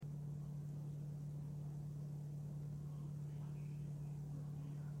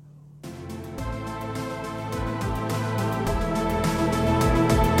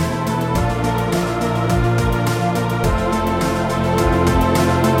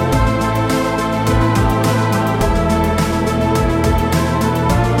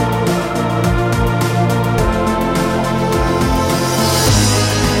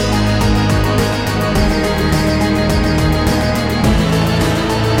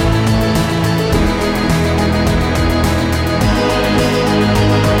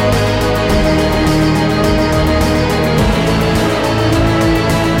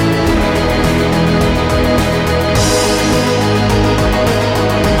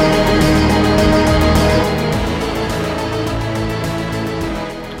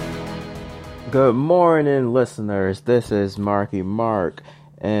Good morning, listeners. This is Marky Mark,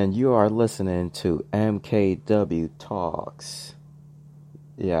 and you are listening to MKW Talks.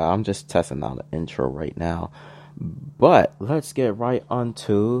 Yeah, I'm just testing out the intro right now. But let's get right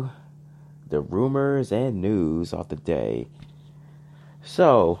onto the rumors and news of the day.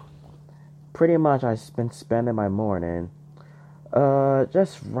 So, pretty much I've been spending my morning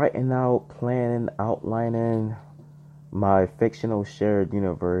just writing out, planning, outlining my fictional shared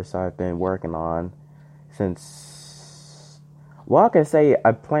universe I've been working on since, well, I can say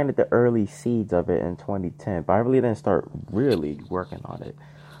I planted the early seeds of it in 2010, but I really didn't start really working on it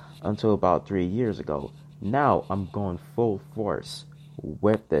until about 3 years ago. Now I'm going full force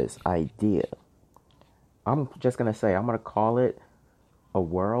with this idea. I'm just gonna say, I'm gonna call it a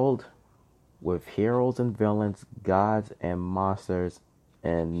world with heroes and villains, gods and monsters,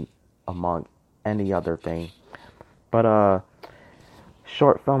 and among any other thing. But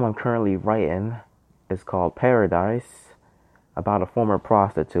short film I'm currently writing is called Paradise, about a former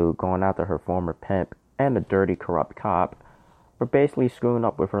prostitute going after her former pimp and a dirty, corrupt cop for basically screwing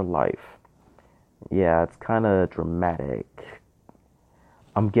up with her life. Yeah, it's kind of dramatic.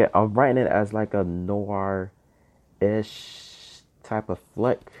 I'm writing it as like a noir-ish type of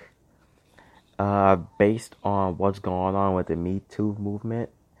flick, based on what's going on with the Me Too movement.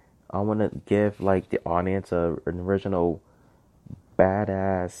 I want to give like the audience an original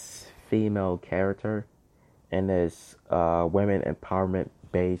badass female character in this women empowerment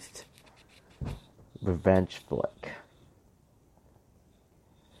based revenge flick.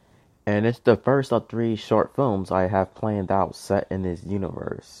 And it's the first of 3 short films I have planned out set in this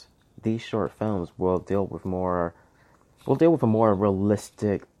universe. These short films will deal with a more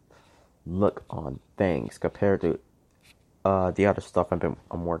realistic look on things compared to the other stuff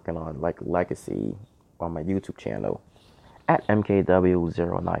I'm working on, like Legacy on my YouTube channel at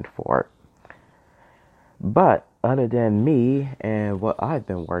MKW094. But other than me and what I've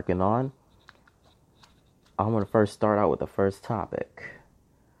been working on, I want to first start out with the first topic.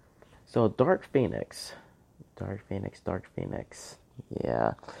 So Dark Phoenix.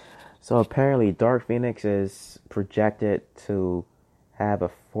 Yeah. So apparently Dark Phoenix is projected to have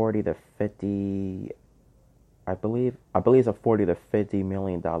a 40 to 50, I believe it's a 40 to 50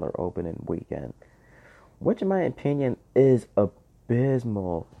 million dollar opening weekend, which in my opinion is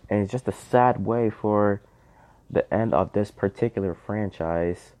abysmal, and it's just a sad way for the end of this particular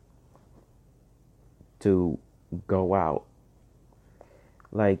franchise to go out.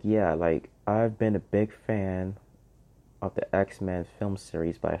 Like I've been a big fan of the X-Men film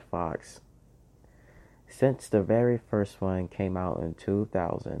series by Fox since the very first one came out in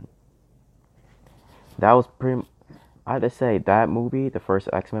 2000. That was I have to say, that movie, the first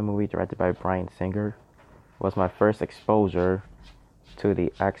X-Men movie directed by Bryan Singer, was my first exposure to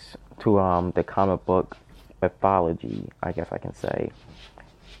the comic book mythology, I guess I can say.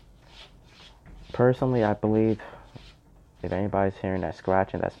 Personally, I believe, if anybody's hearing that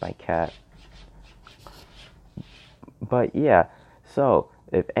scratching, that's my cat. But yeah, so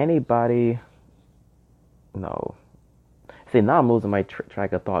if anybody, no, see, now I'm losing my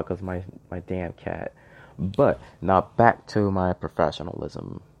track of thought because my damn cat. But now back to my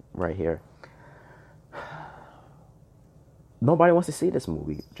professionalism right here. Nobody wants to see this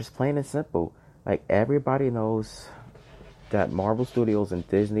movie, just plain and simple. Like, everybody knows that Marvel Studios and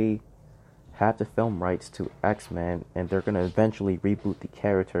Disney have the film rights to X-Men, and they're going to eventually reboot the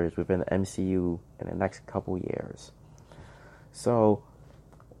characters within the MCU in the next couple years. So,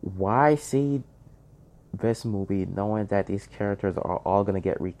 why see this movie knowing that these characters are all going to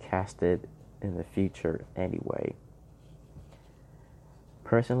get recasted in the future anyway?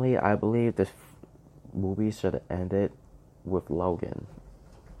 Personally, I believe this movie should have ended with Logan.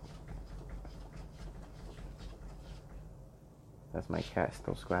 That's my cat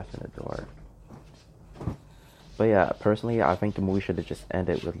still scratching the door. But yeah, personally, I think the movie should have just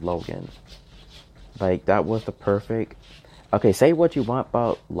ended with Logan. Like, that was the perfect... Okay, say what you want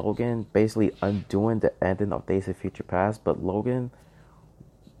about Logan, basically undoing the ending of Days of Future Past, but Logan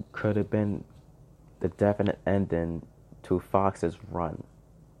could have been the definite ending to Fox's run.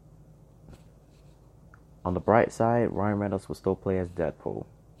 On the bright side, Ryan Reynolds will still play as Deadpool.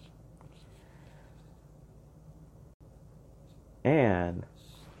 And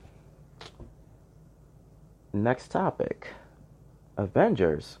next topic,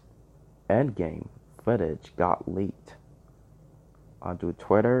 Avengers Endgame footage got leaked onto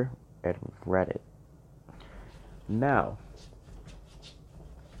Twitter and Reddit. Now,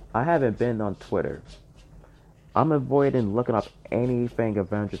 I haven't been on Twitter. I'm avoiding looking up anything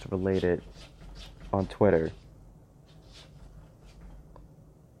Avengers related on Twitter.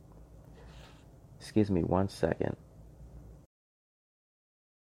 Excuse me 1 second.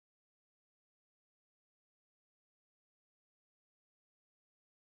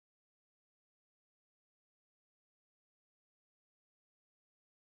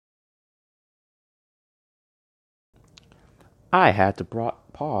 I had to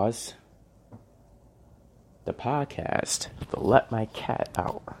pause the podcast to let my cat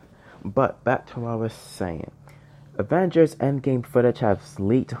out. But back to what I was saying. Avengers Endgame footage has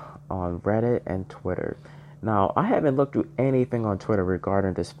leaked on Reddit and Twitter. Now, I haven't looked through anything on Twitter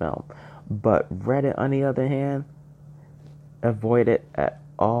regarding this film, but Reddit, on the other hand, avoid it at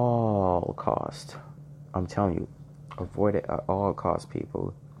all cost. I'm telling you, avoid it at all cost,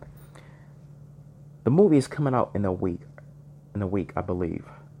 people. The movie is coming out in a week. In a week, I believe.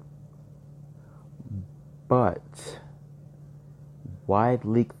 But wide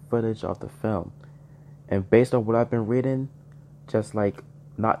leak footage of the film, and based on what I've been reading, just like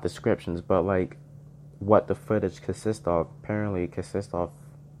not descriptions, but like what the footage consists of. Apparently, it consists of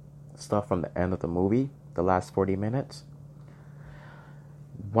stuff from the end of the movie, the last 40 minutes.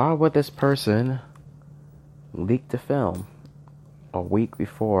 Why would this person leak the film a week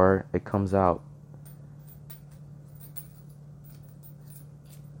before it comes out?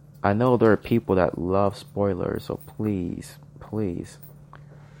 I know there are people that love spoilers, so please, please,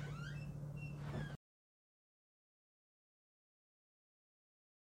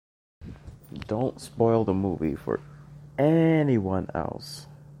 don't spoil the movie for anyone else.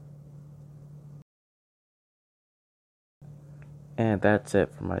 And that's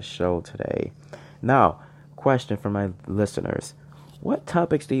it for my show today. Now, question for my listeners. What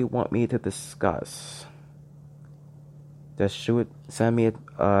topics do you want me to discuss? Just send me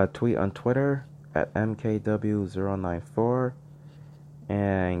a tweet on Twitter at mkw094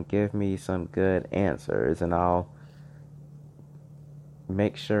 and give me some good answers, and I'll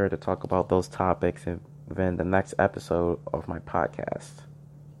make sure to talk about those topics in the next episode of my podcast.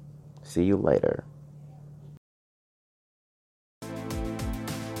 See you later.